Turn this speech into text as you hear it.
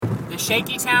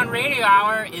Shaky Town Radio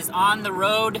Hour is on the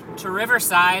road to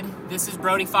Riverside. This is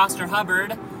Brody Foster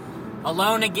Hubbard,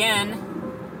 alone again,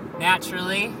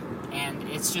 naturally, and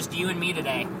it's just you and me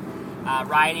today,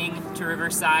 riding to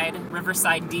Riverside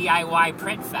DIY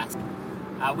Print Fest.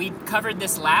 We covered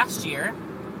this last year,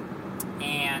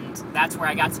 and that's where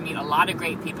I got to meet a lot of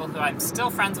great people who I'm still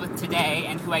friends with today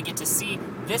and who I get to see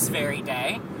this very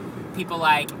day. People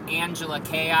like Angela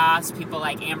Chaos, people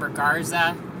like Amber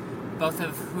Garza, both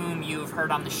of whom you've heard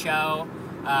on the show.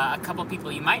 A couple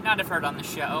people you might not have heard on the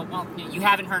show. Well, you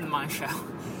haven't heard them on the show.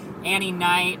 Annie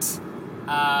Knight,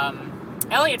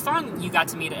 Elliot Fong you got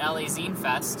to meet at LA Zine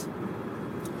Fest,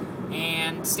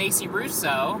 and Stacy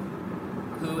Russo,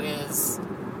 who is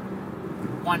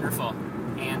wonderful,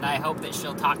 and I hope that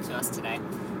she'll talk to us today.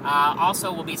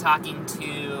 Also, we'll be talking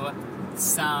to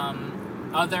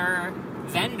some other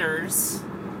vendors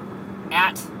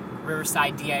at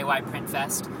Riverside DIY Print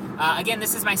Fest. Again,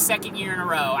 this is my second year in a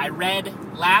row. I read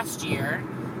last year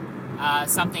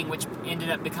something which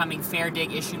ended up becoming Fair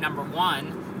Dig issue number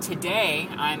 1. Today,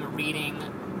 I'm reading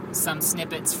some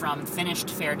snippets from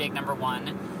finished Fair Dig number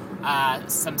 1,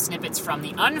 some snippets from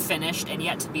the unfinished and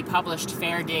yet to be published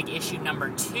Fair Dig issue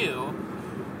number 2,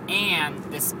 and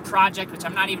this project, which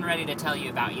I'm not even ready to tell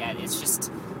you about yet. It's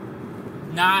just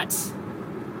not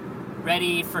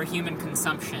ready for human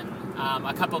consumption.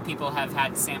 A couple people have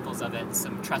had samples of it,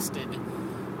 some trusted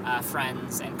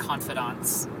friends and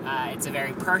confidants. It's a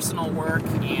very personal work,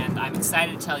 and I'm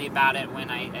excited to tell you about it when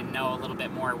I know a little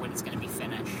bit more when it's going to be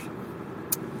finished.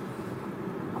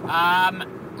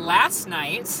 Last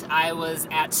night, I was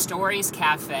at Stories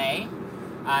Cafe.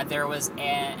 There was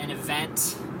an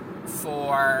event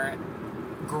for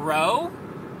Grow,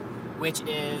 which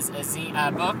is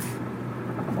a book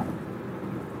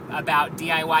about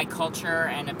DIY culture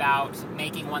and about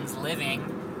making one's living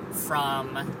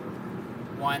from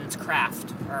one's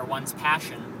craft or one's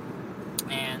passion.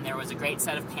 And there was a great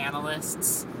set of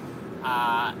panelists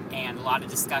and a lot of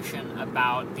discussion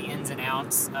about the ins and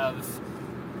outs of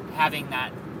having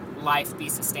that life be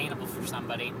sustainable for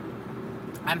somebody.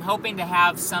 I'm hoping to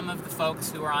have some of the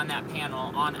folks who are on that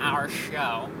panel on our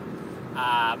show.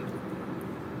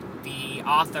 The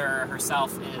author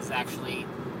herself is actually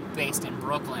based in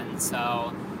Brooklyn,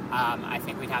 so I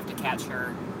think we'd have to catch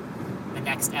her the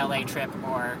next LA trip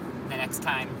or the next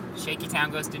time Shaky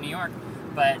Town goes to New York.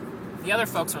 But the other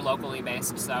folks are locally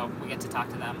based, so we get to talk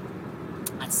to them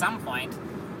at some point.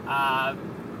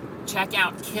 Check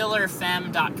out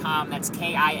killerfemme.com. That's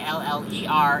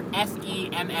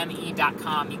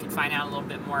KILLERFEMME.com. You can find out a little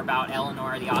bit more about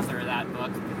Eleanor, the author of that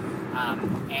book,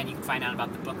 and you can find out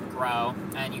about the book Grow,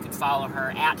 and you can follow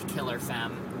her at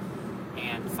killerfemme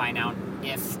and find out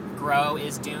if Grow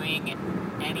is doing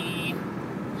any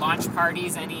launch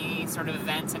parties, any sort of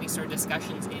events, any sort of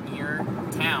discussions in your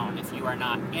town if you are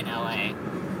not in LA.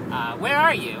 Where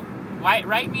are you?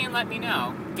 Write me and let me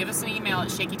know. Give us an email at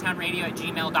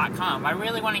shakytownradio@gmail.com. I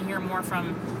really want to hear more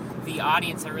from the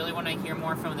audience. I really want to hear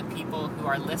more from the people who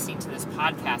are listening to this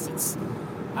podcast. It's,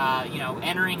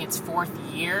 entering its 4th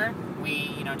year.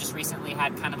 We, just recently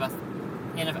had kind of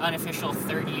an unofficial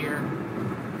 3rd year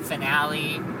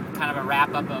finale, kind of a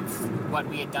wrap-up of what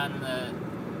we had done the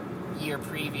year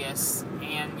previous.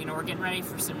 And, we're getting ready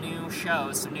for some new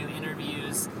shows, some new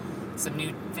interviews, some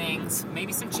new things,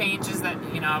 maybe some changes that,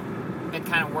 I've been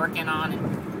kind of working on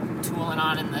and tooling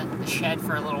on in the shed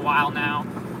for a little while now.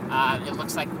 It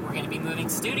looks like we're going to be moving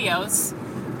studios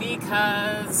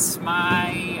because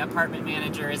my apartment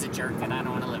manager is a jerk and I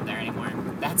don't want to live there anymore.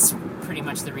 That's pretty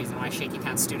much the reason why Shaky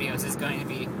Town Studios is going to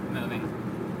be moving.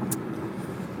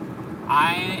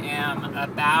 I am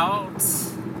about,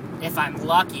 if I'm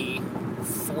lucky,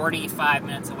 45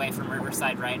 minutes away from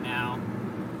Riverside right now.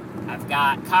 I've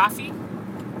got coffee,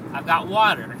 I've got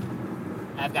water,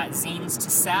 I've got zines to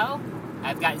sell,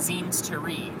 I've got zines to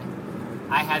read.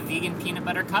 I have vegan peanut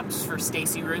butter cups for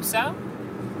Stacy Russo.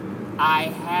 I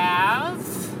have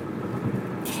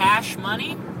cash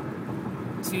money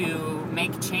to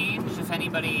make change if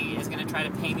anybody is going to try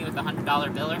to pay me with a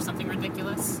 $100 bill or something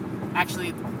ridiculous.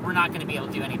 Actually, we're not going to be able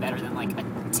to do any better than like a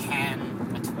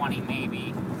 10, a 20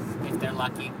 maybe, if they're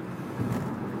lucky.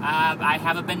 I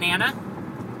have a banana.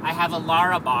 I have a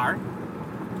Lara bar.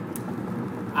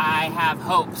 I have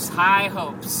hopes, high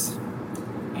hopes.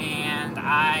 And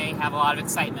I have a lot of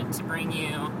excitement to bring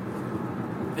you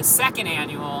the 2nd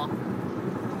annual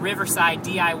Riverside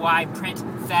DIY Print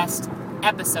Fest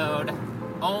episode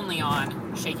only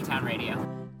on Shaky Town Radio.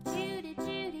 Judy,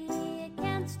 Judy, I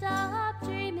can't stop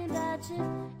dreaming about you.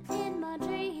 In my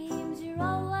dreams, you're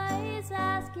always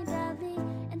asking about me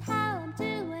and how I'm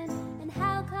doing and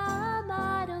how come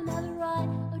I don't have it right.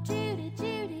 Oh, Judy.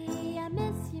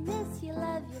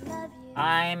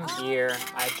 I'm here.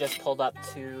 I just pulled up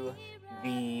to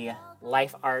the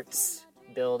Life Arts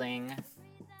building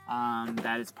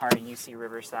that is part of UC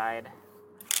Riverside.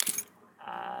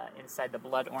 Inside the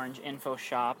Blood Orange Info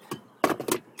Shop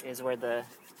is where the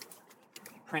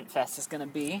Print Fest is going to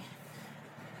be.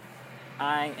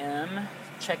 I am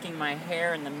checking my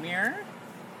hair in the mirror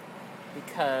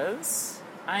because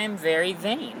I am very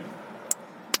vain.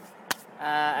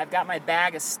 I've got my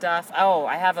bag of stuff. Oh,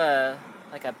 I have a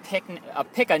picnic,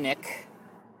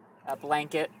 a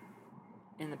blanket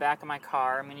in the back of my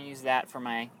car. I'm going to use that for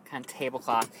my kind of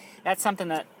tablecloth. That's something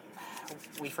that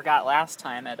we forgot last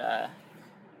time at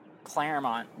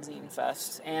Claremont Zine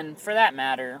Fest, and for that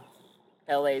matter,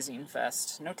 LA Zine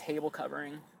Fest. No table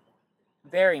covering.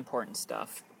 Very important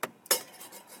stuff.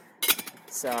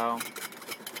 So,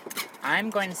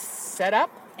 I'm going to set up,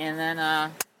 and then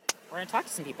we're going to talk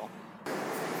to some people.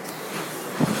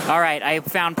 Alright, I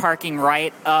found parking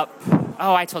right up.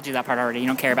 Oh, I told you that part already. You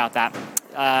don't care about that.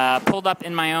 Pulled up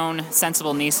in my own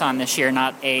sensible Nissan this year,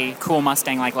 not a cool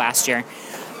Mustang like last year.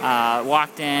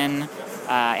 Walked in.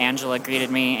 Angela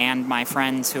greeted me and my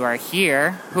friends who are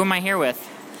here. Who am I here with?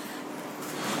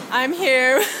 I'm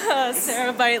here,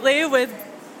 Sarah Bitely with...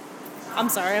 I'm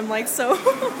sorry, I'm like so...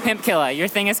 Pimpkilla. Your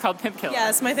thing is called Pimpkilla.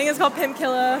 Yes, my thing is called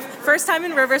Pimpkilla. First time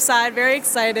in Riverside, very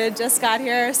excited. Just got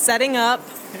here, setting up,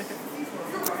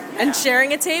 and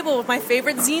sharing a table with my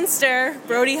favorite zine-ster,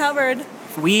 Brody Hubbard.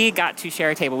 We got to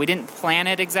share a table. We didn't plan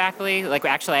it exactly.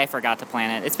 Actually, I forgot to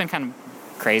plan it. It's been kind of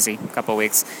crazy, a couple of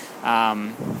weeks.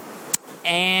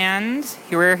 And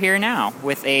we're here now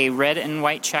with a red and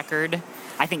white checkered,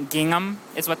 I think gingham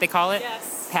is what they call it,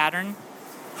 Yes. pattern.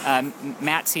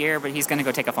 Matt's here, but he's going to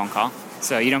go take a phone call,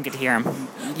 so you don't get to hear him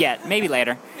yet. Maybe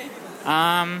later.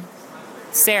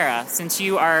 Sarah, since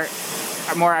you are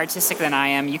more artistic than I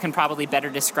am, you can probably better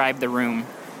describe the room.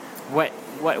 What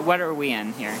are we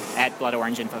in here at Blood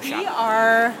Orange Info Shop? We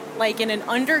are like in an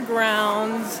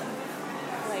underground,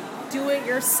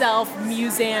 do-it-yourself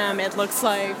museum, it looks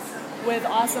like, with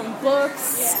awesome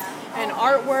books and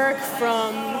artwork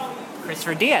from...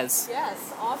 Christopher Diaz.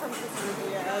 Yes, all from Christopher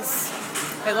Diaz,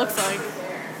 it looks like.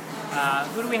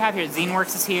 Who do we have here?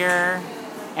 ZineWorks is here,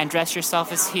 and Dress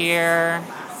Yourself is here.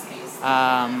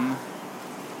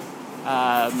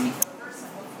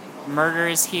 Murder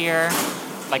is here.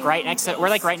 Right next to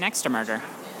Murder.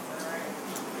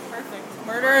 Perfect.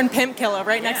 Murder and Pimpkilla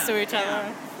right next to each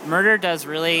other. Murder does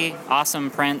really awesome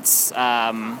prints.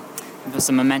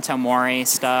 Some Memento Mori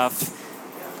stuff.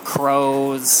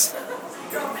 Crows.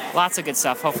 Lots of good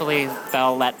stuff. Hopefully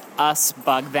they'll let us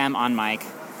bug them on mic.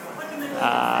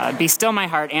 Be Still My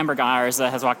Heart, Amber Garza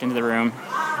has walked into the room.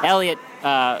 Elliot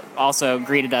also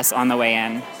greeted us on the way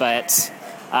in, but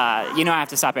I have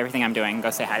to stop everything I'm doing and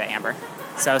go say hi to Amber.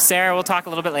 So Sarah, we'll talk a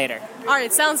little bit later. All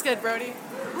right, sounds good, Brody.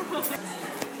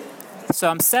 So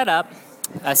I'm set up.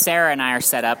 Sarah and I are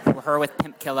set up. Her with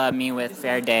Pimpkilla, me with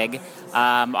Fair Dig.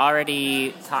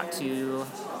 Already talked to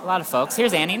a lot of folks.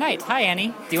 Here's Annie Knight. Hi, Annie.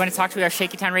 Do you want to talk to our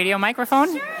Shaky Town Radio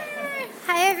microphone? Sure.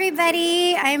 Hi,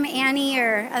 everybody. I'm Annie,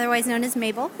 or otherwise known as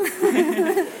Mabel.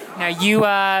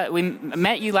 Now, we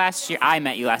met you last year. I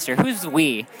met you last year. Who's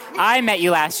we? I met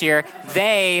you last year.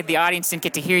 The audience, didn't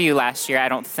get to hear you last year, I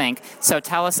don't think. So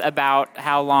tell us about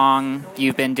how long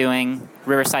you've been doing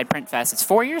Riverside Print Fest. It's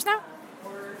 4 years now?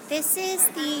 This is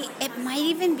it might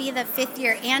even be the 5th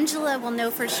year. Angela will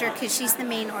know for sure because she's the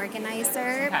main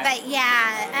organizer. Okay. But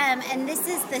yeah, and this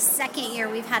is the 2nd year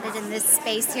we've had it in this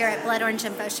space here at Blood Orange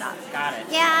Info Shop. Got it.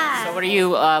 Yeah. So what are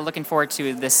you looking forward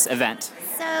to this event?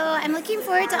 So I'm looking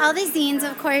forward to all the zines,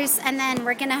 of course, and then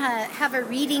we're going to have a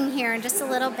reading here in just a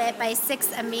little bit by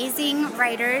 6 amazing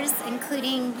writers,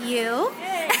 including you.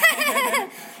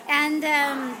 And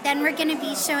then we're going to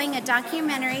be showing a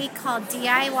documentary called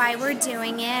DIY We're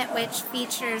Doing It, which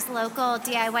features local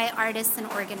DIY artists and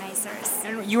organizers.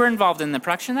 And you were involved in the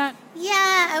production of that?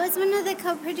 Yeah, I was one of the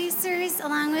co-producers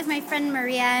along with my friend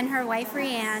Maria and her wife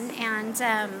Rianne, and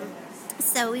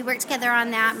so we worked together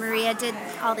on that. Maria did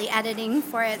all the editing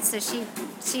for it, so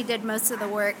she did most of the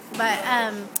work. But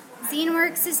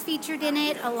ZineWorks is featured in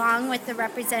it, along with the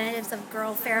representatives of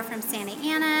Girl Fair from Santa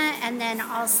Ana, and then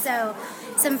also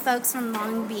some folks from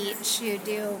Long Beach who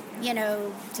do,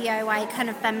 DIY kind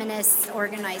of feminist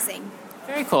organizing.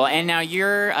 Very cool. And now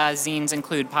your zines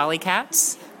include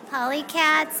Polycats?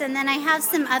 Polycats, and then I have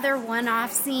some other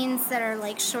one-off zines that are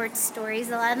like short stories.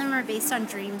 A lot of them are based on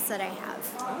dreams that I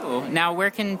have. Ooh. Now,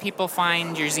 where can people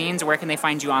find your zines? Where can they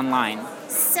find you online?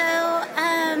 So,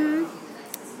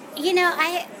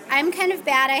 I'm kind of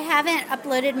bad. I haven't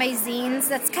uploaded my zines.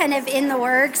 That's kind of in the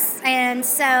works. And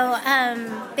so,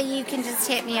 but you can just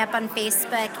hit me up on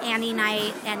Facebook, Annie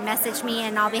Knight, and message me,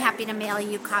 and I'll be happy to mail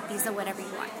you copies of whatever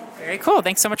you want. Very cool.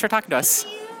 Thanks so much for talking to us.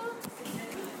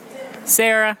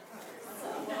 Sarah,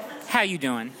 how you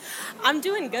doing? I'm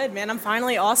doing good, man. I'm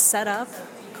finally all set up.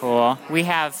 Cool. We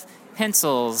have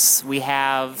pencils. We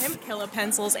have... Pimp Killer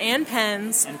pencils and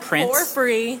pens. And prints. For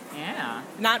free. Yeah.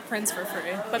 Not prints for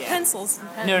free, but Yeah. pencils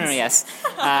and pens. No, yes.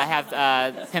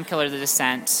 Have Pimp Killer The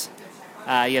Descent.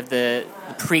 You have the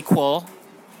prequel,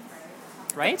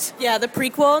 right? Yeah, the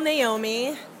prequel,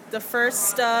 Naomi. The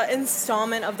first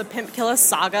installment of the Pimp Killer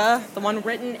saga. The one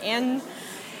written and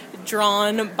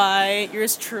drawn by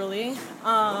yours truly.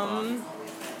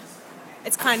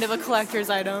 It's kind of a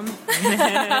collector's item.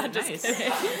 Just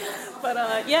kidding.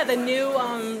 But yeah, the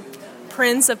new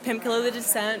prints of Pimp Killer The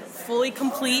Descent, fully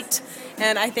complete,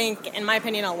 and I think, in my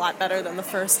opinion, a lot better than the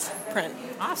first print.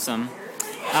 Awesome.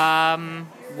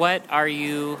 What are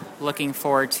you looking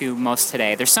forward to most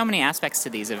today? There's so many aspects to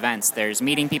these events. There's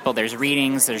meeting people, there's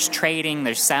readings, there's trading,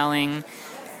 there's selling.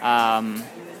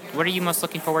 What are you most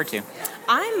looking forward to?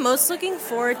 I'm most looking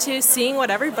forward to seeing what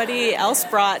everybody else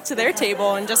brought to their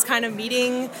table and just kind of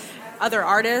meeting other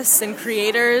artists and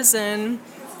creators, and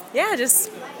yeah, just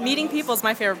meeting people is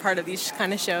my favorite part of these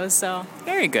kind of shows. So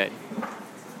Very good.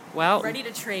 Well, ready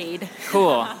to trade.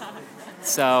 cool.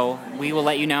 So we will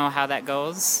let you know how that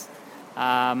goes.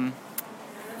 I'm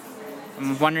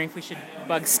wondering if we should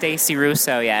bug Stacy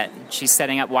Russo yet. She's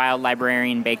setting up Wild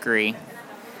Librarian Bakery.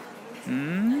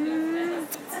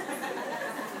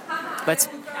 Let's.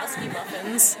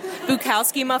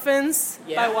 Bukowski muffins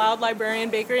Yeah. by Wild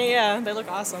Librarian Bakery. Yeah, they look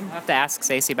awesome. I'll have to ask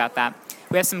Stacy about that.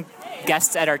 We have some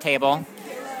guests at our table,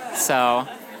 so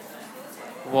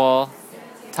we'll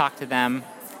talk to them.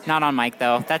 Not on mic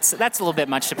though. That's a little bit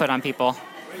much to put on people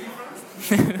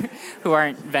who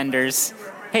aren't vendors.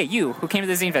 Hey, you who came to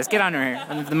the Zine Fest, get on here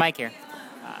on the mic here.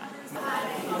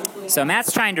 So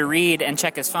Matt's trying to read and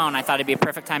check his phone. I thought it'd be a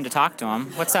perfect time to talk to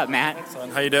him. What's up, Matt?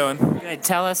 How you doing? Good.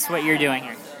 Tell us what you're doing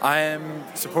here. I am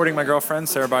supporting my girlfriend,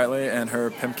 Sarah Bitely, and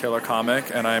her Pimp Killer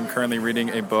comic, and I am currently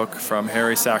reading a book from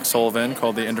Harry Sachs Sullivan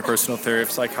called The Interpersonal Theory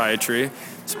of Psychiatry.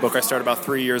 It's a book I started about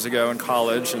 3 years ago in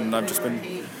college, and I've just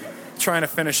been trying to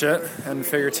finish it, and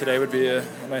figured today would be a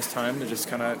nice time to just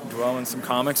kind of dwell in some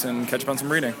comics and catch up on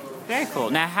some reading. Very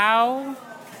cool. Now, how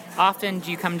often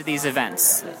do you come to these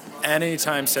events?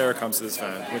 Anytime Sarah comes to this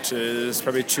event, which is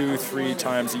probably 2-3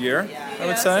 times a year, I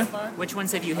would say. Which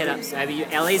ones have you hit up? So have you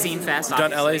LA Zine Fest? We've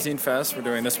done LA obviously. Zine Fest. We're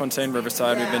doing this one today in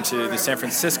Riverside. We've been to the San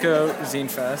Francisco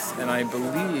Zine Fest, and I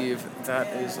believe that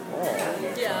is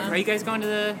all. Are you guys going to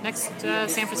the next San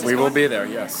Francisco? We will one? be there,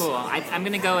 yes. Cool. I'm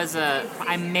gonna go as a.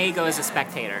 I may go as a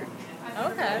spectator.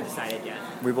 Okay. I haven't decided yet.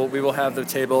 We will have the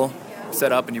table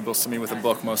set up, and you will see me with a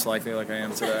book, most likely, like I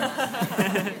am today.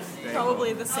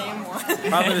 Probably the same one.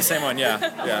 Probably the same one, yeah.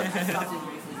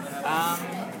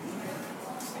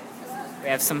 We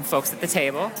have some folks at the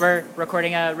table. We're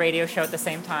recording a radio show at the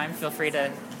same time. Feel free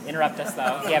to interrupt us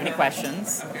though if you have any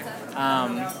questions.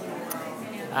 Matt,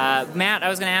 I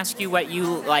was going to ask you what you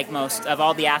like most of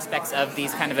all the aspects of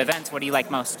these kind of events. What do you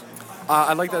like most?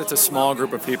 I like that it's a small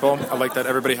group of people. I like that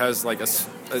everybody has like a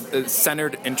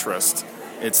centered interest.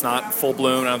 It's not full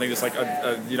blown. I don't think there's like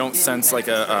you don't sense like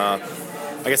I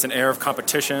guess an air of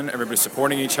competition. Everybody's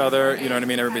supporting each other. You know what I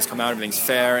mean? Everybody's come out. Everything's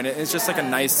fair, and it's just like a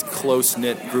nice, close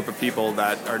knit group of people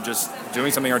that are just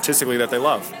doing something artistically that they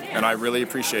love. And I really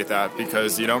appreciate that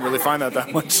because you don't really find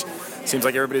that much. Seems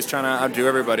like everybody's trying to outdo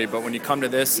everybody, but when you come to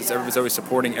this, everybody's always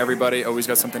supporting everybody. Always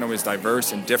got something always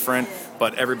diverse and different,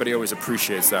 but everybody always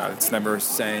appreciates that. It's never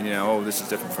saying, oh, this is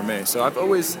different from me. So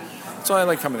that's why I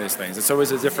like coming to these things. It's always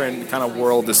a different kind of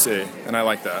world to see, and I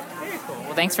like that. Very cool.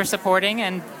 Well, thanks for supporting,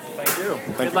 and Thank you.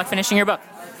 good luck finishing your book.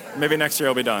 Maybe next year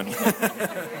I'll be done.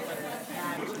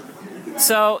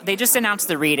 So they just announced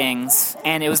the readings,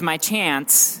 and it was my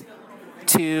chance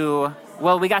to...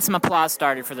 Well, we got some applause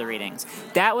started for the readings.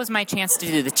 That was my chance to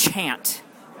do the chant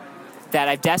that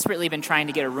I've desperately been trying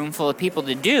to get a room full of people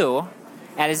to do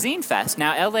at a Zine Fest.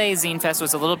 Now, LA Zine Fest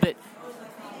was a little bit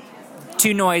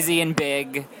too noisy and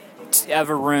big of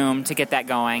a room to get that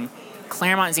going.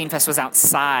 Claremont Zine Fest was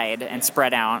outside and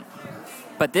spread out.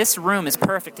 But this room is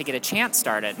perfect to get a chant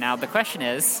started. Now, the question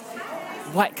is,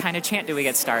 what kind of chant do we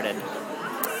get started?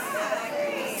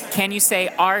 Can you say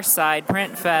our side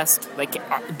Print Fest? Like,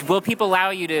 will people allow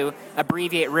you to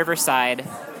abbreviate Riverside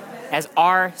as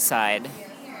our side?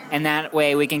 And that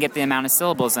way we can get the amount of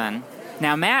syllables in.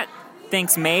 Now, Matt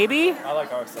thinks maybe. I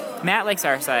like our side. Matt likes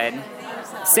our side.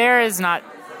 Sarah is not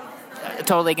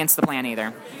totally against the plan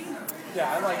either.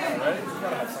 Yeah, I like that, right? You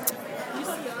gotta have something.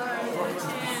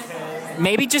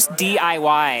 Maybe just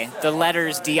DIY, the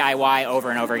letters DIY over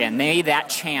and over again. Maybe that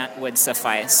chant would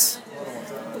suffice.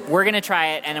 We're going to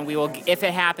try it, and we will. If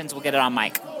it happens, we'll get it on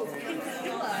mic.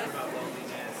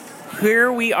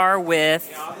 Here we are with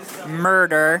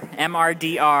Murder,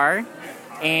 MRDR,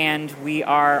 and we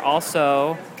are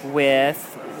also with,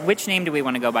 which name do we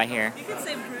want to go by here? You can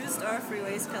say Bruised or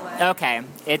Freeways Collide. Okay,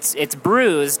 it's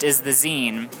Bruised is the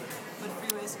zine. But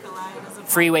Freeways Collide is a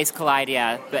Freeways Collide,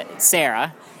 yeah. But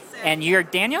Sarah. And you're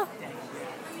Daniel?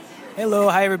 Hello,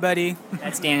 hi everybody.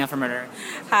 That's Daniel from Murder.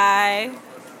 Hi.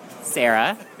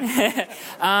 Sarah.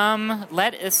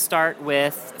 Let us start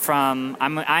with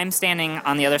I'm standing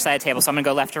on the other side of the table, so I'm going to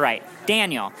go left to right.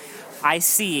 Daniel, I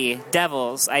see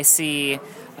devils. I see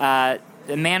the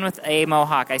man with a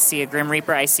mohawk. I see a Grim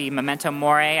Reaper. I see Memento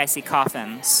Mori. I see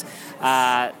coffins.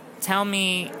 Tell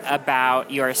me about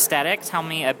your aesthetic. Tell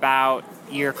me about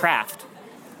your craft.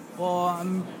 Well,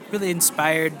 I'm really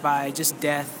inspired by just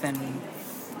death and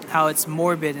how it's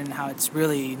morbid and how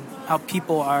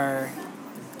people are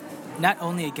not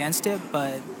only against it,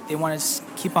 but they want to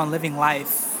keep on living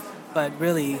life. But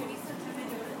really,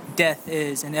 death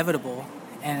is inevitable,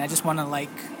 and I just want to let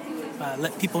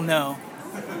people know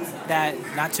that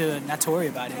not to worry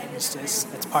about it. It's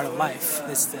part of life.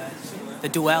 It's the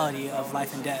duality of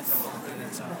life and death.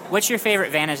 So, What's your favorite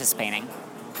Vanish's painting?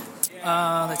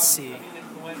 let's see.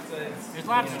 There's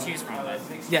lots to choose from.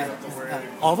 Yeah,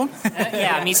 all of them.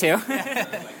 Yeah, me too.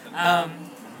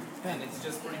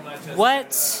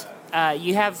 What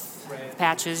you have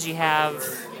patches? You have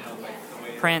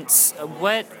prints.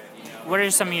 What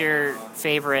are some of your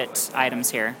favorite items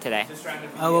here today?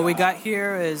 What we got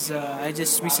here is I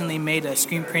just recently made a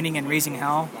Scream Printing and Raising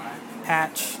Hell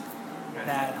patch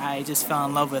that I just fell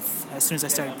in love with as soon as I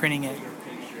started printing it.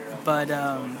 But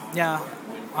yeah,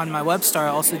 on my Webstar I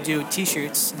also do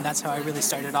t-shirts, and that's how I really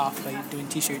started off, by doing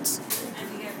t-shirts.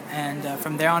 And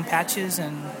from there on, patches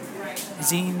and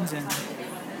zines, and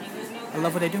I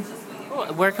love what I do. Cool.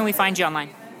 Where can we find you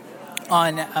online?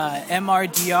 On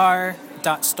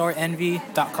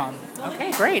mrdr.storeenvy.com.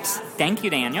 Okay, great. Thank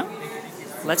you, Daniel.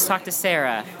 Let's talk to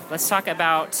Sarah. Let's talk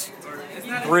about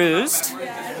Bruised.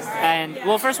 And,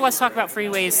 well, first let's talk about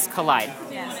Freeways Collide.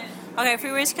 Yes. Okay,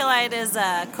 Freeways Collide is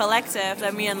a collective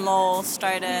that me and Lowell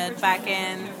started back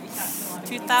in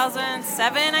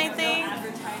 2007, I think.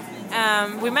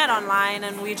 We met online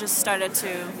and we just started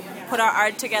to put our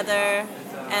art together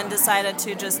and decided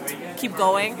to just keep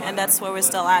going, and that's where we're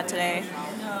still at today.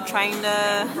 Trying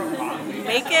to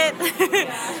make it,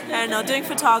 I don't know, doing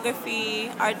photography,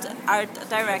 art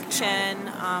direction,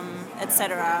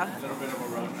 etc.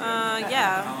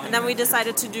 Yeah, and then we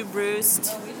decided to do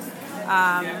Bruised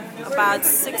about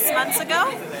 6 months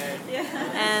ago,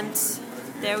 and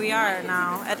there we are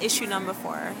now at issue number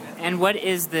 4. And what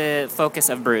is the focus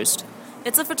of Bruised?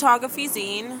 It's a photography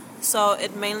zine, so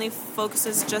it mainly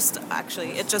focuses just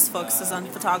on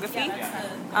photography.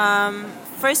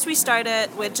 First we started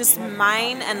with just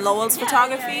mine and Lowell's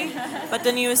photography, but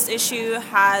the newest issue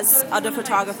has other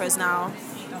photographers now.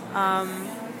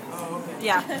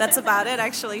 Yeah, that's about it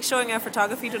actually, showing our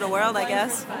photography to the world, I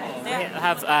guess. We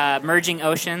have Merging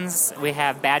Oceans, we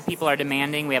have Bad People Are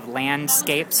Demanding, we have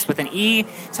Landscapes with an E.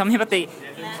 Tell me about the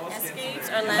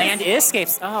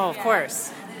Landscapes. Oh, of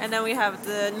course. And then we have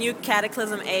the new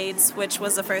Cataclysm AIDS, which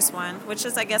was the first one, which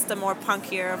is, I guess, the more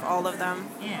punkier of all of them.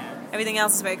 Yeah. Everything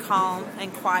else is very calm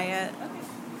and quiet.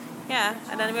 Yeah,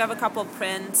 and then we have a couple of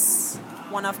prints,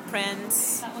 one-off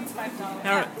prints.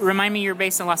 Now, remind me, you're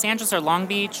based in Los Angeles or Long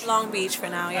Beach? Long Beach for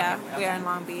now, yeah. We are in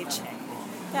Long Beach.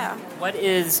 Yeah. What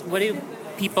do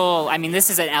people, I mean, this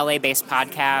is an LA-based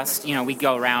podcast. You know, we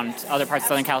go around other parts of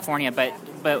Southern California, but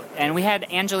and we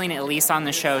had Angelina Elise on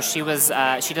the show. She does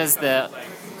the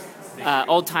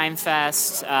Old Time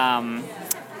Fest,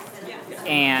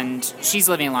 and she's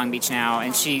living in Long Beach now,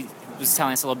 and she was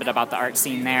telling us a little bit about the art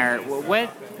scene there.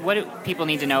 What do people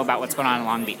need to know about what's going on in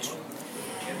Long Beach?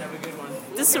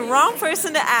 This is the wrong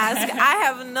person to ask. I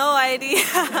have no idea.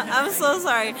 I'm so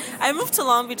sorry. I moved to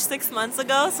Long Beach 6 months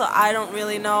ago, so I don't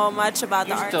really know much about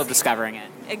the art You're still scene. discovering it.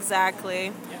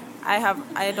 Exactly.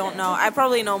 I don't know. I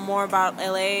probably know more about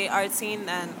LA art scene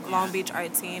than Long Beach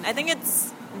art scene. I think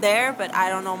it's there, but I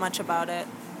don't know much about it.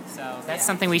 So that's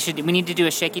something we need to do.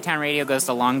 A Shaky Town Radio goes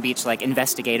to Long Beach, like,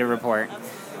 investigative report.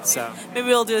 So Maybe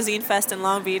we'll do a zine fest in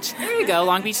Long Beach. there you go,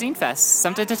 Long Beach Zine Fest.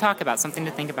 Something to talk about, something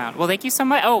to think about. Well, thank you so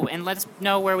much. Oh, and let us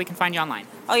know where we can find you online.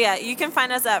 Oh yeah, you can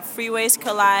find us at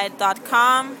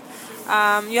freewayscollide.com.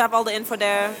 You have all the info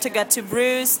there to get to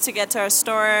Bruce, to get to our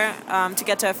store, to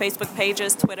get to our Facebook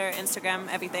pages, Twitter, Instagram,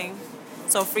 everything.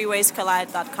 So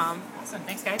freewayscollide.com. Awesome.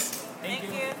 Thanks, guys. Thank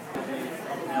you.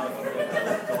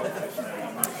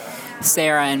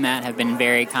 Sarah and Matt have been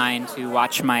very kind to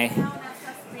watch my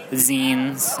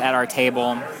zines at our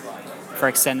table for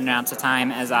extended amounts of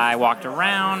time as I walked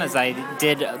around, as I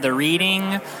did the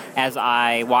reading, as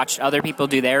I watched other people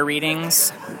do their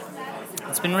readings.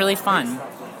 It's been really fun.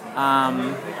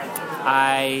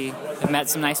 I have met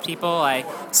some nice people. I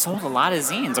sold a lot of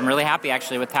zines. I'm really happy,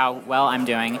 actually, with how well I'm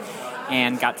doing,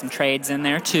 and got some trades in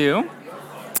there, too.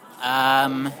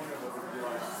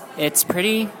 It's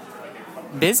pretty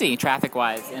busy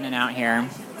traffic-wise in and out here.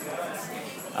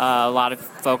 A lot of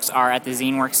folks are at the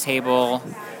ZineWorks table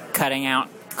cutting out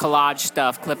collage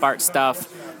stuff, clip art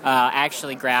stuff. I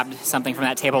actually grabbed something from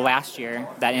that table last year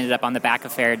that ended up on the back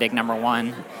of Faradig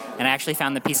 #1. And I actually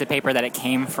found the piece of paper that it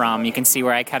came from. You can see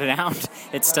where I cut it out.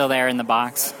 It's still there in the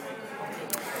box.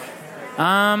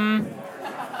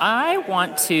 I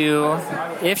want to,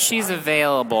 if she's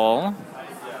available,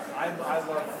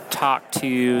 talk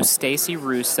to Stacy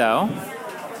Russo.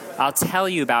 I'll tell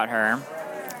you about her.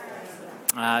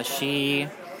 She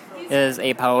is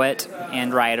a poet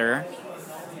and writer,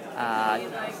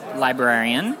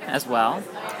 librarian as well,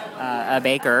 a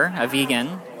baker, a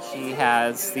vegan. She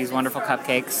has these wonderful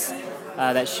cupcakes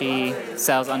that she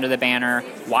sells under the banner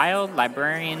Wild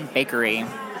Librarian Bakery.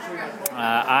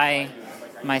 I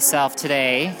myself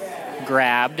today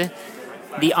grabbed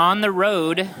the On the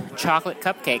Road chocolate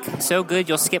cupcake. So good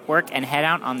you'll skip work and head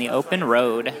out on the open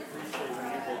road.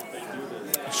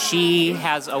 She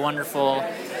has a wonderful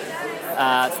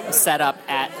setup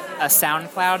at a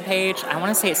SoundCloud page. I want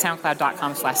to say it's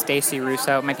soundcloud.com/Stacy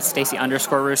Russo. It might be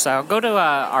Stacy_Russo. Go to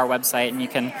our website and you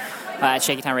can at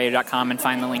shakytownradio.com and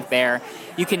find the link there.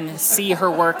 You can see her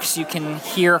works. You can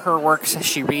hear her works as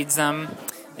she reads them.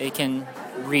 You can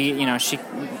read,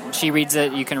 she reads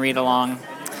it. You can read along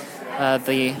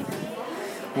the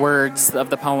words of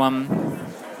the poem.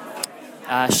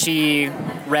 She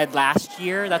read last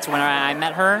year. That's when I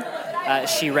met her.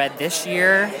 She read this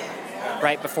year,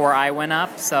 right before I went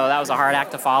up. So that was a hard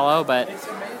act to follow, but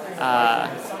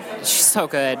she's so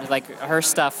good. Like, her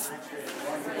stuff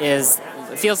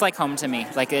feels like home to me.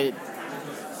 Like, it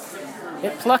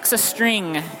plucks a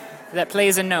string that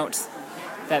plays a note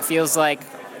that feels like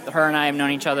her and I have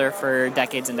known each other for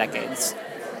decades and decades.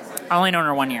 I only known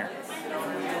her 1 year.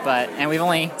 And we've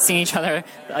only seen each other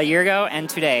a year ago and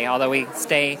today, although we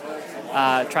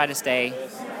try to stay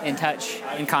in touch,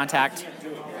 in contact.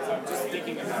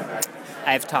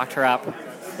 I've talked her up.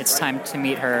 It's time to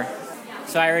meet her.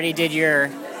 So I already did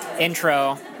your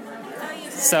intro,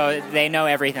 so they know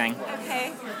everything.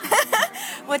 Okay.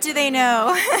 What do they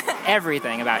know?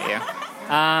 Everything about you.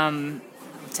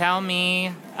 Tell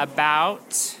me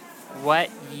about what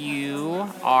you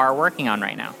are working on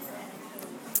right now.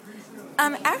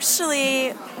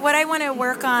 Actually, what I want to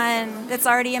work on that's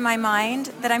already in my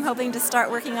mind that I'm hoping to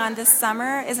start working on this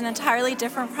summer is an entirely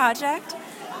different project.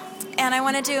 And I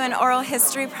want to do an oral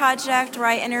history project where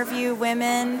I interview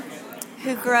women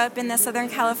who grew up in the Southern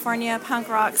California punk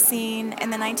rock scene in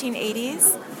the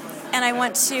 1980s. And I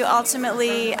want to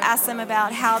ultimately ask them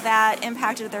about how that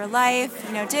impacted their life.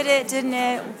 Did it, didn't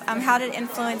it? How did it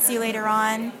influence you later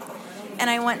on? And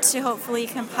I want to hopefully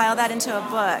compile that into a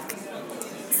book.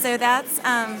 So that's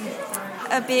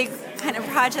a big kind of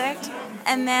project.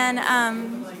 And then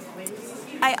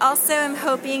I also am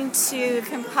hoping to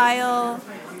compile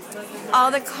all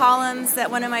the columns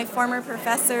that one of my former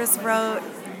professors wrote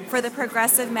for the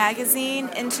Progressive magazine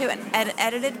into an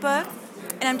edited book.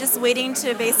 And I'm just waiting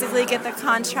to basically get the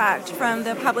contract from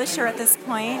the publisher at this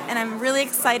point. And I'm really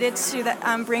excited to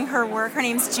bring her work. Her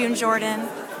name's June Jordan.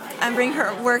 Bring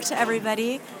her work to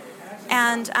everybody.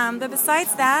 And but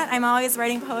besides that, I'm always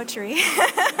writing poetry.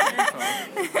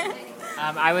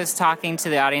 I was talking to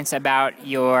the audience about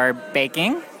your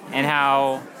baking and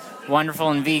how wonderful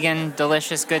and vegan,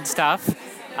 delicious, good stuff.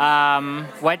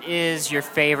 What is your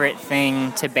favorite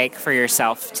thing to bake for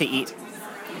yourself to eat?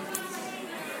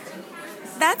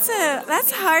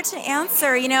 That's hard to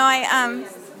answer.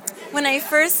 When I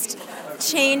first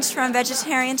changed from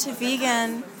vegetarian to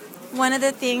vegan, one of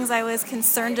the things I was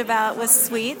concerned about was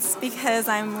sweets because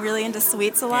I'm really into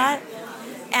sweets a lot.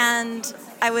 And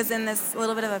I was in this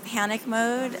little bit of a panic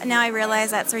mode. Now I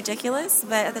realize that's ridiculous,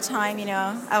 but at the time,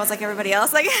 I was like everybody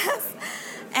else, I guess.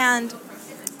 And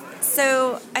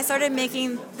so I started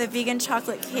making the vegan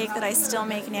chocolate cake that I still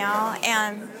make now.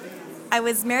 And I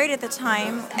was married at the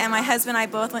time, and my husband and I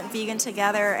both went vegan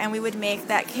together, and we would make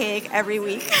that cake every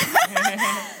week.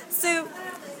 So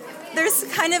there's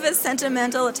kind of a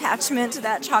sentimental attachment to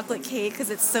that chocolate cake because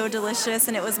it's so delicious,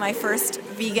 and it was my first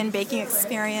vegan baking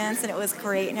experience, and it was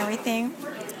great and everything.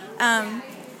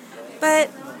 But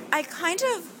I kind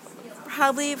of,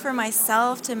 probably for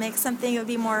myself, to make something that would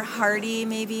be more hearty,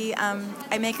 maybe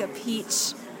I make a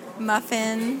peach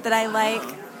muffin that I like,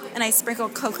 and I sprinkle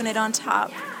coconut on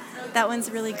top. That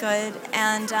one's really good.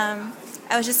 And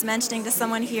I was just mentioning to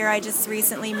someone here, I just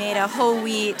recently made a whole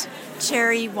wheat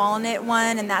cherry walnut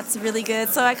one, and that's really good.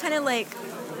 So I kind of like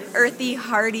earthy,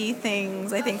 hearty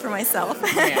things, I think, for myself.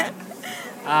 Yeah.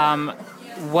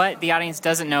 What the audience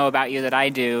doesn't know about you that I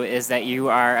do is that you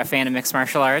are a fan of mixed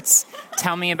martial arts.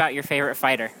 Tell me about your favorite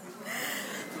fighter.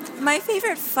 My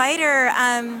favorite fighter,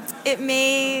 it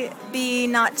may be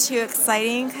not too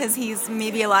exciting because he's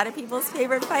maybe a lot of people's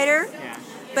favorite fighter. Yeah.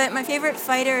 But my favorite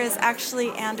fighter is actually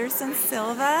Anderson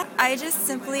Silva. I just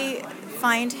simply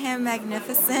find him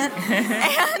magnificent.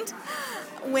 And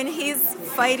when he's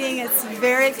fighting, it's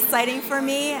very exciting for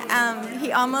me.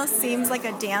 He almost seems like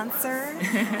a dancer.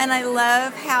 And I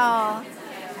love how,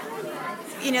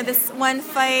 this one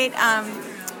fight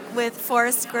with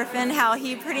Forrest Griffin, how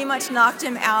he pretty much knocked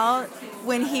him out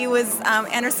when he was,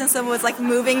 Anderson Silva was like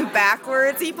moving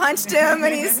backwards. He punched him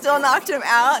and he still knocked him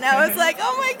out. And I was like,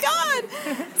 oh my God.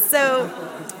 So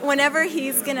whenever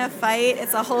he's going to fight,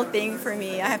 it's a whole thing for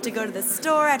me. I have to go to the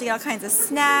store, I have to get all kinds of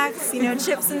snacks,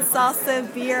 chips and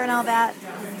salsa, beer and all that.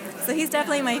 So he's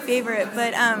definitely my favorite.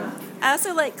 But I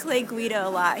also like Clay Guida a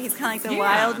lot. He's kind of like the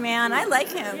wild man. I like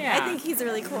him. Yeah. I think he's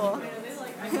really cool.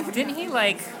 Didn't he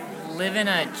live in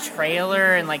a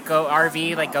trailer and go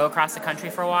RV, go across the country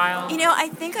for a while? I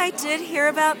think I did hear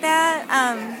about that.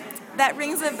 That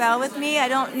rings a bell with me. I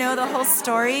don't know the whole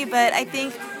story, but I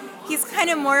think he's kind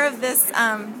of more of this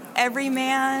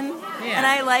everyman, and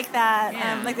I like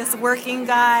that, like this working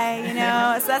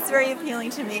guy, so that's very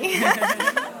appealing to me.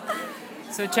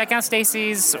 So check out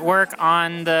Stacy's work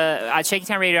on at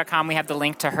ShakyTownRadio.com. We have the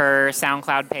link to her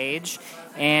SoundCloud page,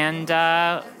 and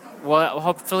well,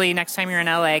 hopefully next time you're in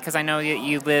LA, because I know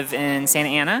you live in Santa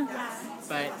Ana.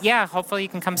 But yeah, hopefully you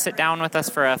can come sit down with us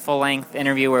for a full-length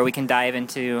interview where we can dive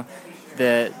into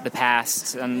the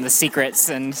past and the secrets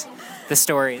and the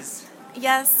stories.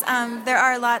 Yes, there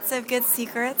are lots of good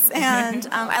secrets, and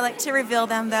I like to reveal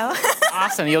them, though.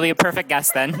 Awesome. You'll be a perfect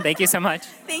guest then. Thank you so much.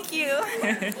 Thank you.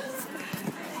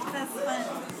 That's fun.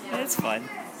 It's fun.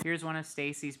 Here's one of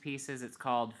Stacy's pieces. It's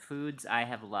called Foods I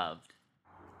Have Loved.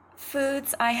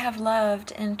 Foods I have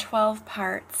loved in 12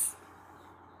 parts.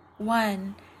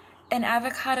 1. An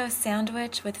avocado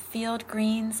sandwich with field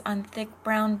greens on thick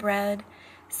brown bread,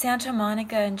 Santa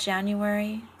Monica in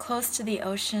January, close to the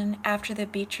ocean after the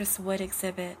Beatrice Wood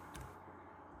exhibit.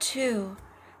 2.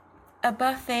 A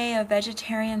buffet of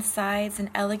vegetarian sides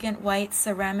in elegant white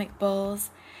ceramic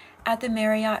bowls at the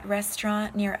Marriott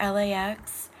restaurant near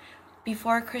LAX,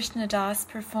 before Krishna Das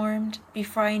performed,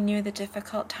 before I knew the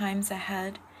difficult times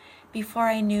ahead, before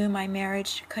I knew my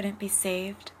marriage couldn't be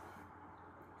saved.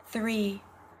 3.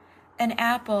 An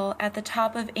apple at the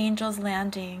top of Angel's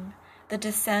Landing, the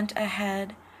descent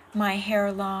ahead, my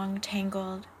hair long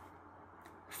tangled.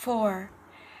 4.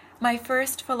 My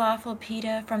first falafel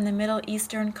pita from the Middle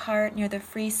Eastern cart near the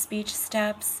Free Speech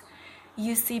Steps,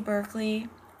 UC Berkeley,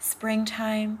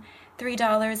 springtime,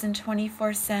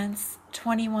 $3.24,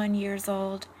 21 years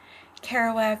old,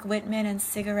 Kerouac, Whitman, and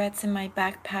cigarettes in my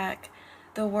backpack,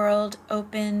 the world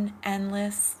open,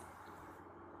 endless.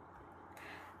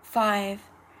 5.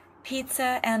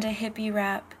 Pizza and a hippie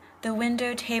wrap, the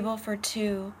window table for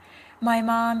two, my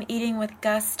mom eating with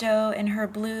gusto in her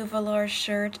blue velour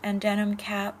shirt and denim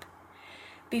cap.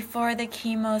 Before the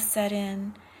chemo set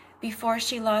in, before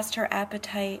she lost her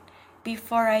appetite,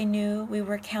 before I knew we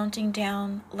were counting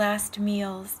down last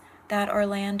meals that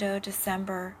Orlando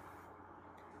December.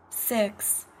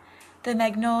 6. The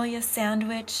magnolia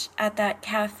sandwich at that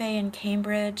cafe in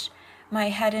Cambridge, my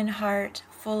head and heart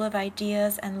full of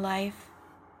ideas and life.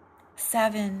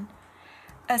 7.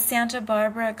 A Santa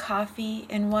Barbara coffee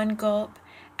in one gulp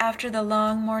after the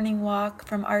long morning walk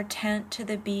from our tent to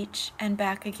the beach and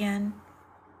back again.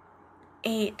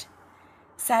 8.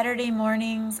 Saturday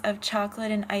mornings of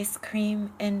chocolate and ice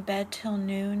cream in bed till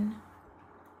noon.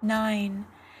 9.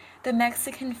 The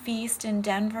Mexican feast in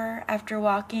Denver after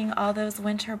walking all those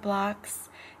winter blocks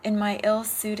in my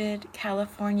ill-suited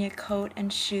California coat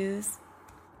and shoes.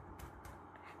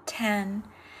 10.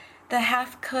 The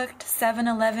half-cooked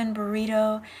 7-Eleven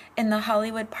burrito in the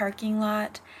Hollywood parking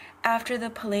lot after the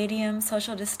Palladium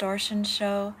Social Distortion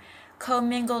show,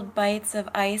 commingled bites of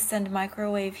ice and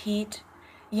microwave heat,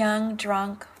 young,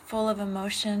 drunk, full of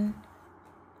emotion.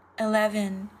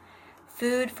 11.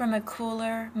 Food from a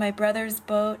cooler, my brother's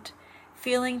boat,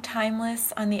 feeling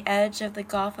timeless on the edge of the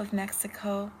Gulf of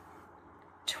Mexico.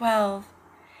 12.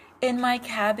 In my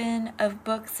cabin of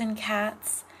books and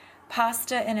cats,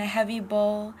 pasta in a heavy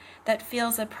bowl that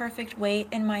feels a perfect weight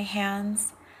in my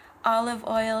hands, olive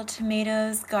oil,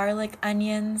 tomatoes, garlic,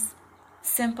 onions,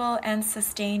 simple and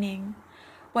sustaining,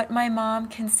 what my mom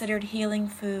considered healing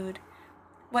food,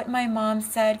 what my mom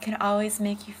said can always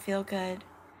make you feel good,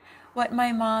 what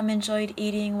my mom enjoyed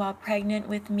eating while pregnant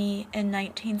with me in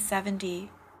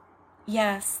 1970.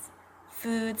 Yes,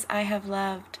 foods I have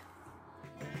loved.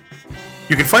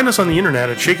 You can find us on the internet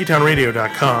at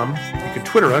shakytownradio.com. You can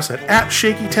Twitter us at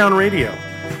 @ShakyTownRadio.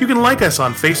 You can like us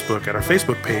on Facebook at our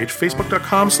Facebook page,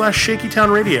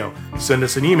 facebook.com/ShakyTownRadio. Send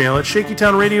us an email at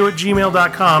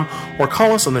shakytownradio@gmail.com or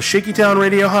call us on the Shaky Town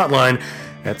Radio hotline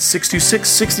at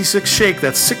 626-66-SHAKE.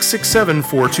 That's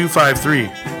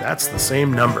 667-4253. That's the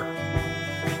same number.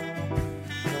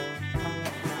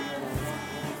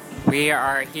 We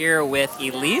are here with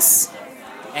Elise.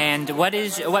 And what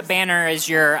banner is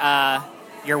your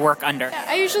work under?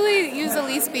 I usually use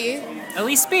Elise B.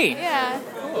 Elise B? Yeah.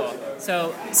 Cool.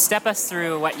 So step us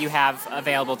through what you have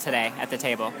available today at the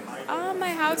table. I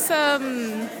have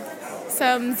some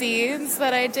zines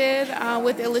that I did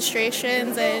with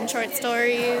illustrations and short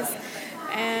stories.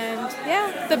 And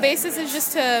yeah, the basis is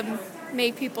just to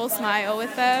make people smile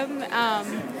with them.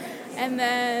 And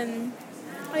then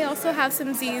I also have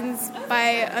some zines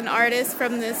by an artist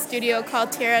from this studio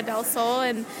called Tierra del Sol,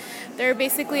 and they're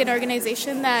basically an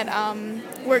organization that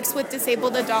works with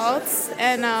disabled adults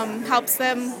and helps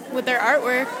them with their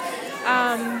artwork.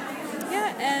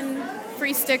 And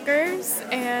free stickers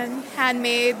and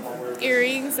handmade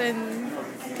earrings and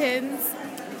pins.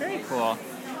 Very cool.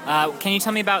 Can you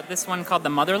tell me about this one called the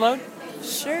Motherlode?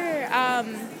 Sure.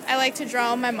 I like to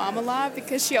draw my mom a lot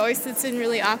because she always sits in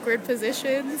really awkward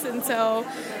positions, and so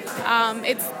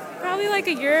it's probably like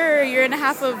a year and a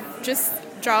half of just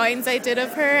drawings I did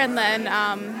of her, and then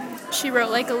she wrote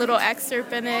like a little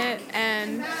excerpt in it,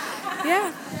 and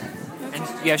yeah. And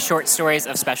you have short stories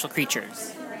of special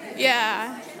creatures.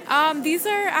 Yeah. These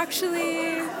are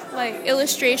actually like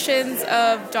illustrations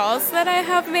of dolls that I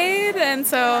have made, and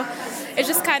so it's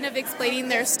just kind of explaining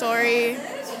their story.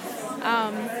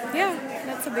 Yeah,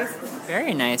 that's a basic.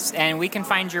 Very nice. And we can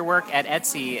find your work at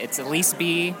Etsy. It's Elise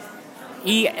B,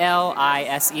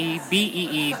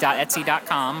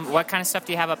 ELISEBEE.etsy.com. What kind of stuff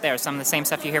do you have up there? Some of the same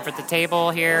stuff you hear at the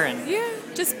table here? And yeah,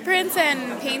 just prints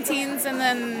and paintings, and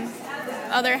then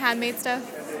other handmade stuff.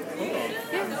 Yeah.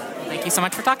 Thank you so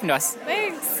much for talking to us.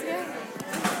 Thanks. Yeah.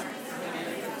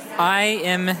 I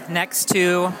am next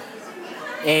to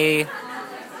a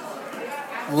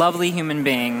lovely human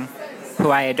being who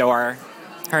I adore.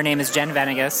 Her name is Jen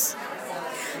Venegas.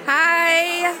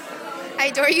 Hi. I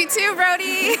adore you too,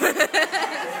 Brody.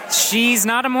 She's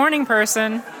not a morning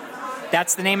person.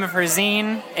 That's the name of her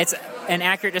zine. It's an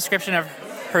accurate description of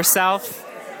herself.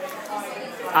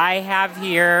 I have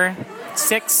here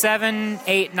 6, 7,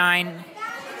 8, 9,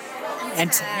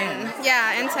 and 10.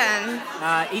 Yeah, and 10.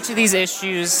 Each of these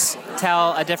issues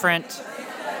tell a different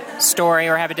story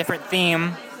or have a different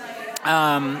theme.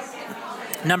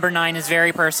 Number 9 is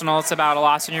very personal. It's about a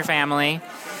loss in your family.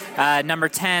 Number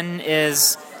 10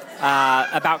 is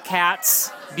about cats,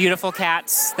 beautiful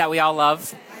cats that we all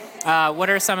love.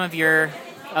 What are some of your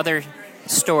other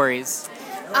stories?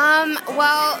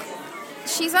 Well,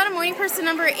 She's Not a Morning Person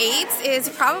number 8 is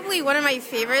probably one of my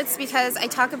favorites because I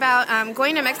talk about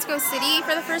going to Mexico City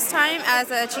for the first time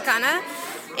as a Chicana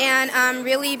and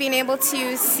really being able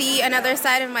to see another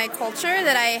side of my culture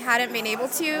that I hadn't been able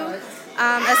to,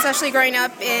 especially growing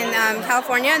up in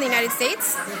California in the United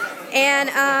States. And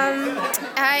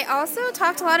I also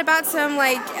talked a lot about some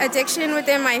like addiction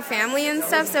within my family and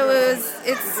stuff. So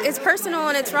it's personal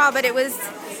and it's raw, but it was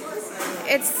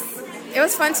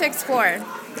fun to explore,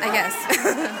 I guess.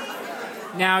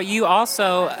 Now, you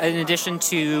also, in addition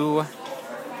to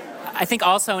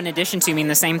mean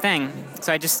the same thing.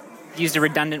 So I just used a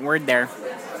redundant word there.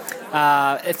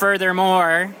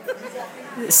 Furthermore,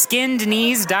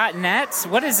 skinnedknees.net.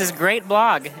 What is this great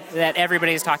blog that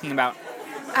everybody is talking about?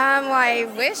 Well, I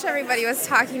wish everybody was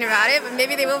talking about it, but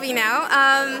maybe they will be now.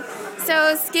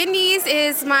 So Skinned Knees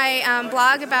is my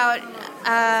blog about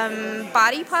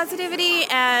body positivity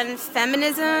and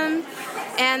feminism.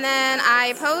 And then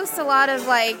I post a lot of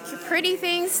like pretty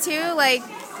things too, like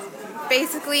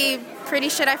basically pretty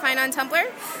shit I find on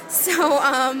Tumblr. So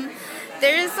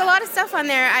there's a lot of stuff on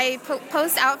there. I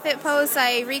post outfit posts.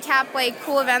 I recap like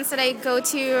cool events that I go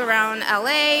to around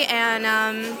LA, and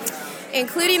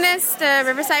including this, the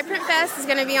Riverside Print Fest is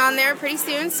going to be on there pretty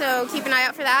soon. So keep an eye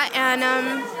out for that. And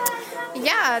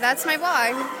yeah, that's my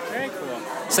blog. Very cool.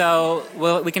 So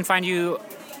we can find you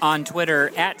on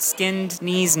Twitter at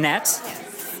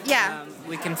SkinnedKneesNet. Yeah.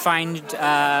 We can find.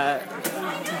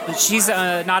 She's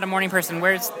not a morning person.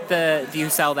 Do you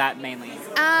sell that mainly?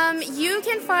 You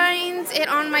can find it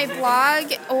on my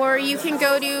blog, or you can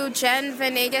go to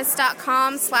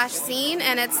jenvenegas.com/zine,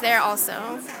 and it's there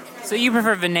also. So you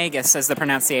prefer Venegas as the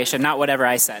pronunciation, not whatever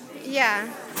I said. Yeah,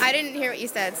 I didn't hear what you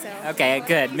said, so. Okay,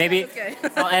 good. Maybe Good.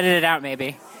 I'll edit it out.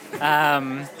 Maybe.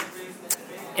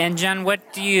 And Jen,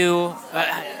 what do you?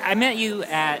 I met you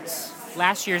at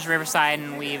last year's Riverside,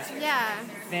 and we've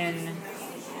been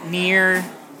near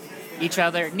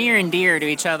and dear to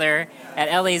each other at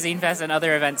LA Zine Fest and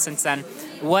other events since then.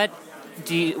 What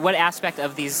aspect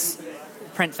of these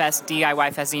Print Fest,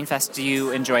 DIY Fest, Zine Fest do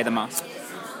you enjoy the most?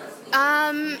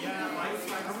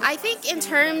 I think in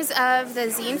terms of the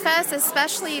Zine Fest,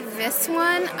 especially this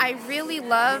one, I really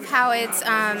love how it's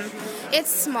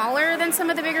smaller than some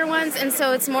of the bigger ones, and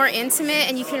so it's more intimate,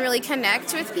 and you can really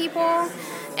connect with people.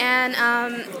 And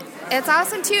it's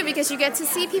awesome too because you get to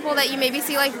see people that you maybe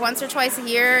see like once or twice a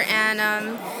year,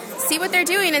 and see what they're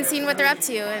doing and seeing what they're up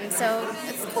to, and so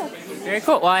it's cool. Very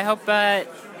cool. Well, I hope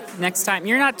next time,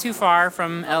 you're not too far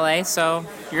from LA, so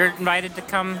you're invited to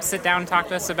come sit down and talk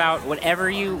to us about whatever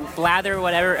you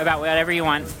about whatever you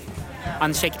want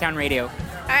on Shaky Town Radio. All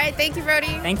right, thank you,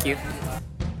 Brody. Thank you.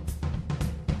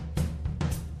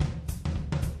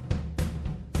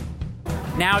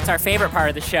 Now it's our favorite part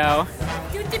of the show.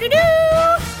 It's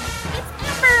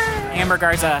Amber. Amber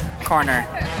Garza Corner.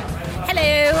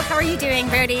 Hello, how are you doing,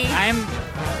 Brody? I'm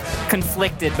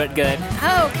conflicted but good.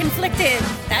 Oh, conflicted.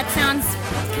 That sounds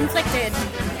conflicted.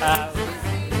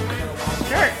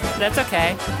 Sure, that's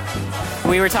okay.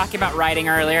 We were talking about writing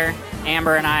earlier,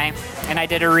 Amber and I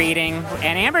did a reading,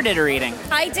 and Amber did a reading.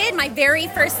 I did my very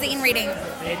first zine reading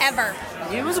ever.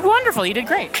 It was wonderful. You did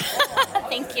great.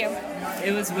 Thank you.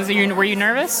 Were you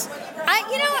nervous?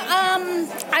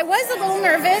 I was a little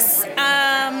nervous.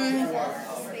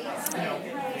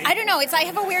 I don't know. I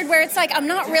have a weird where it's like I'm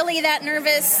not really that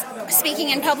nervous speaking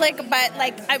in public, but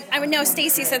like I would know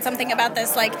Stacy said something about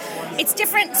this. Like it's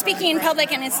different speaking in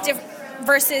public, and it's different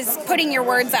versus putting your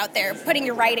words out there, putting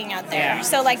your writing out there. Yeah.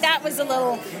 So like that was a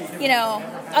little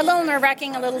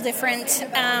nerve-wracking, a little different.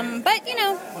 But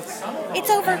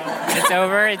it's over. It's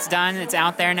over. It's done. It's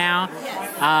out there now.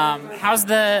 How's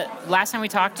the last time we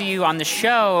talked to you on the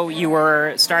show? You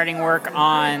were starting work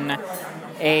on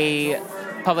a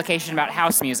publication about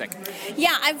house music.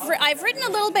 Yeah, I've written a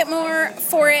little bit more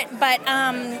for it, but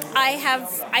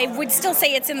I would still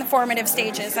say it's in the formative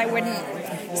stages. I wouldn't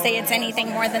say it's anything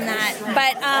more than that.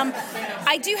 But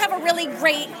I do have a really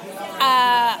great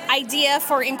idea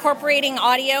for incorporating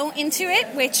audio into it,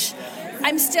 which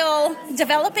I'm still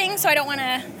developing, so I don't want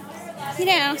to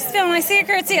spill my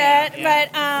secrets yet, but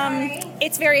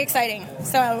it's very exciting.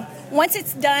 So once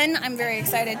it's done, I'm very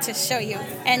excited to show you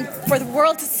and for the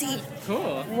world to see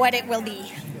what it will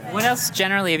be. What else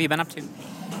generally have you been up to?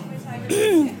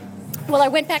 Well, I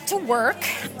went back to work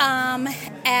in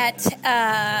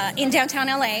downtown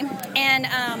LA and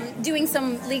doing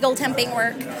some legal temping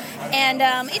work, and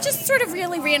it just sort of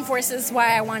really reinforces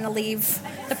why I want to leave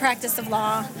the practice of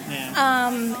law.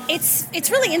 Yeah. It's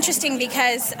really interesting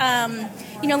because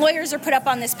lawyers are put up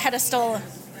on this pedestal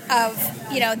of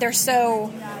they're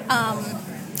so.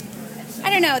 I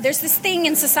don't know, there's this thing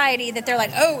in society that they're like,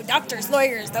 oh, doctors,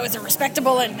 lawyers, those are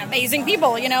respectable and amazing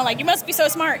people, you must be so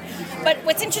smart. But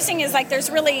what's interesting is like it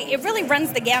really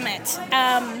runs the gamut.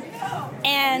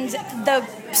 And the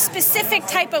specific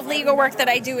type of legal work that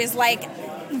I do is like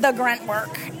the grunt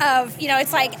work of,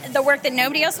 it's like the work that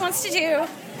nobody else wants to do.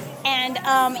 And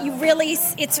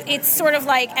it's sort of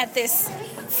like at this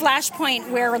flashpoint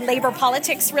where labor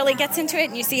politics really gets into it,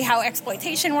 and you see how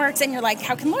exploitation works, and you're like,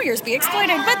 how can lawyers be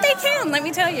exploited? But they can, let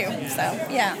me tell you. So,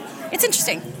 yeah, it's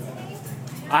interesting.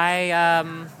 I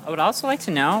would also like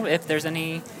to know if there's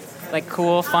any like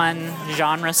cool, fun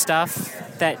genre stuff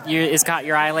that has caught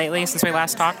your eye lately since we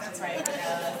last talked.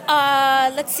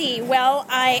 Let's see. Well,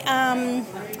 I'm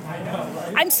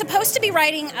supposed to be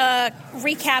writing a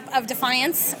recap of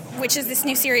Defiance, which is this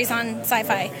new series on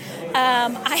Sci-Fi.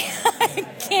 I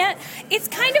can't. It's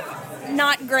kind of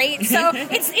not great. So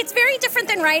it's very different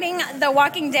than writing the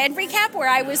Walking Dead recap, where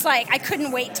I was like, I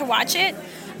couldn't wait to watch it.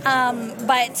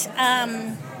 But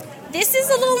this is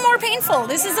a little more painful.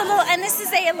 This is a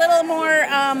little more.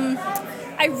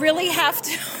 I really have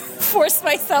to force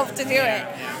myself to do it.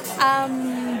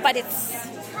 But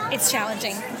it's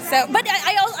challenging. So, but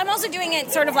I'm also doing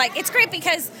it sort of like, it's great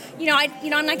because,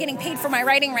 I'm not getting paid for my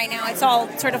writing right now. It's all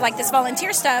sort of like this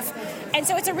volunteer stuff. And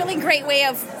so it's a really great way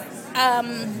of,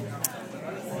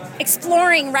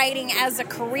 exploring writing as a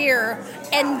career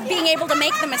and being able to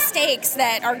make the mistakes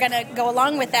that are going to go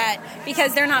along with that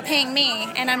because they're not paying me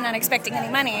and I'm not expecting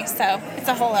any money. So it's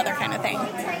a whole other kind of thing.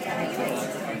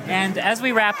 And as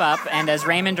we wrap up, and as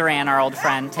Raymond Duran, our old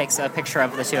friend, takes a picture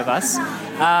of the two of us,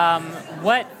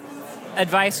 what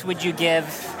advice would you give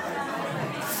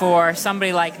for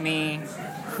somebody like me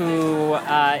who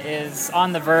is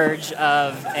on the verge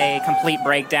of a complete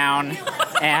breakdown?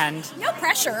 And no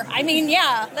pressure. I mean,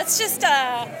 yeah, let's just,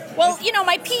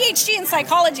 my PhD in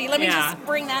psychology, let me just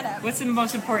bring that up. What's the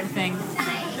most important thing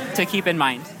to keep in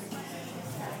mind?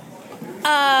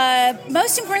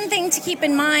 Most important thing to keep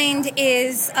in mind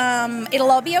is it'll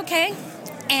all be okay,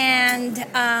 and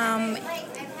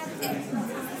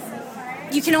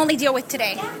you can only deal with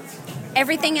today.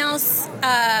 Everything else,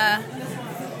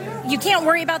 you can't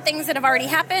worry about things that have already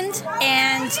happened,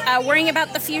 and worrying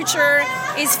about the future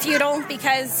is futile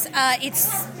because it's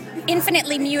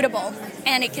infinitely mutable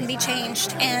and it can be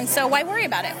changed, and so why worry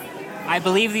about it? I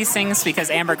believe these things because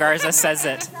Amber Garza says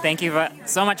it. Thank you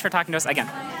so much for talking to us again.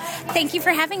 Thank you for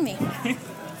having me.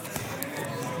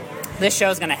 This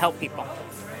show is going to help people.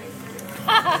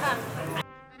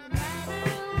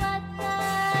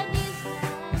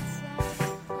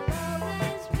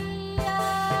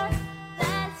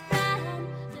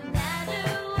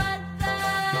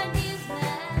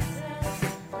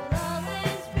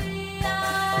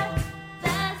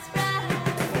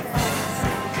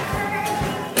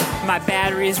 My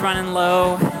battery's running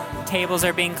low. Tables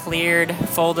are being cleared,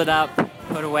 folded up,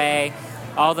 put away.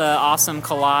 All the awesome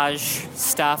collage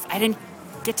stuff. I didn't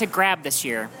get to grab this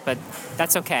year, but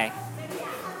that's okay.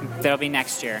 There'll be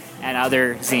next year and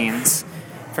other zines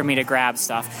for me to grab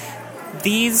stuff.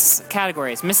 These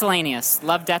categories: miscellaneous,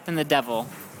 love, death, and the devil,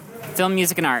 film,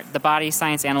 music, and art, the body,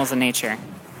 science, animals, and nature.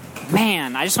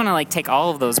 Man, I just want to take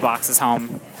all of those boxes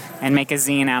home and make a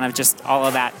zine out of just all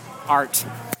of that art.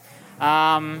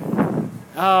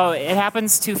 It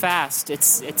happens too fast.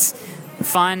 It's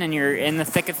fun and you're in the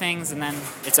thick of things and then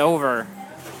it's over.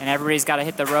 And everybody's got to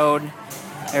hit the road.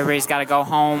 Everybody's got to go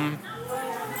home.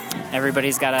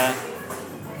 Everybody's got to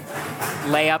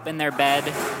lay up in their bed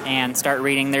and start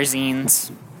reading their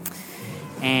zines.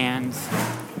 And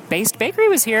Based Bakery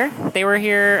was here. They were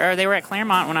here, or they were at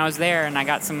Claremont when I was there, and I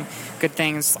got some good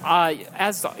things.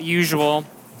 As usual,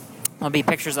 there'll be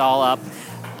pictures all up.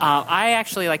 I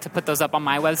actually like to put those up on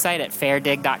my website at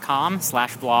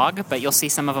fairdig.com/blog, but you'll see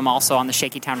some of them also on the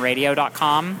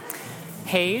shakytownradio.com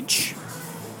page,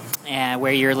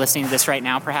 where you're listening to this right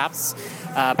now, perhaps.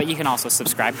 But you can also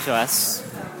subscribe to us.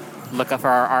 Look up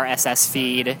our RSS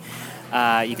feed.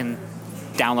 You can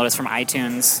download us from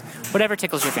iTunes. Whatever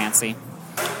tickles your fancy.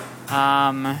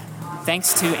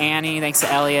 Thanks to Annie. Thanks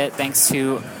to Elliot. Thanks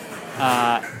to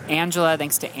Angela.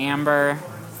 Thanks to Amber.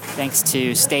 Thanks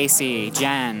to Stacy,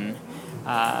 Jen,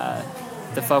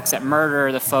 the folks at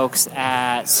Murder, the folks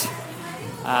at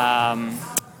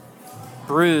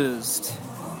Bruised,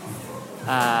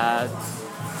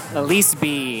 Elise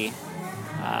B.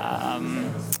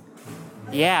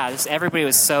 Just everybody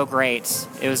was so great.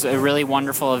 It was a really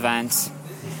wonderful event.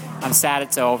 I'm sad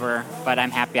it's over, but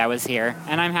I'm happy I was here.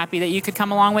 And I'm happy that you could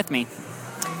come along with me.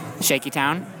 Shaky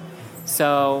Town.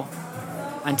 So,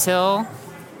 until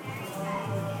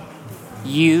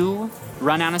you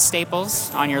run out of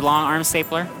staples on your long arm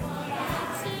stapler,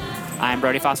 I'm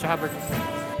Brody Foster Hubbard.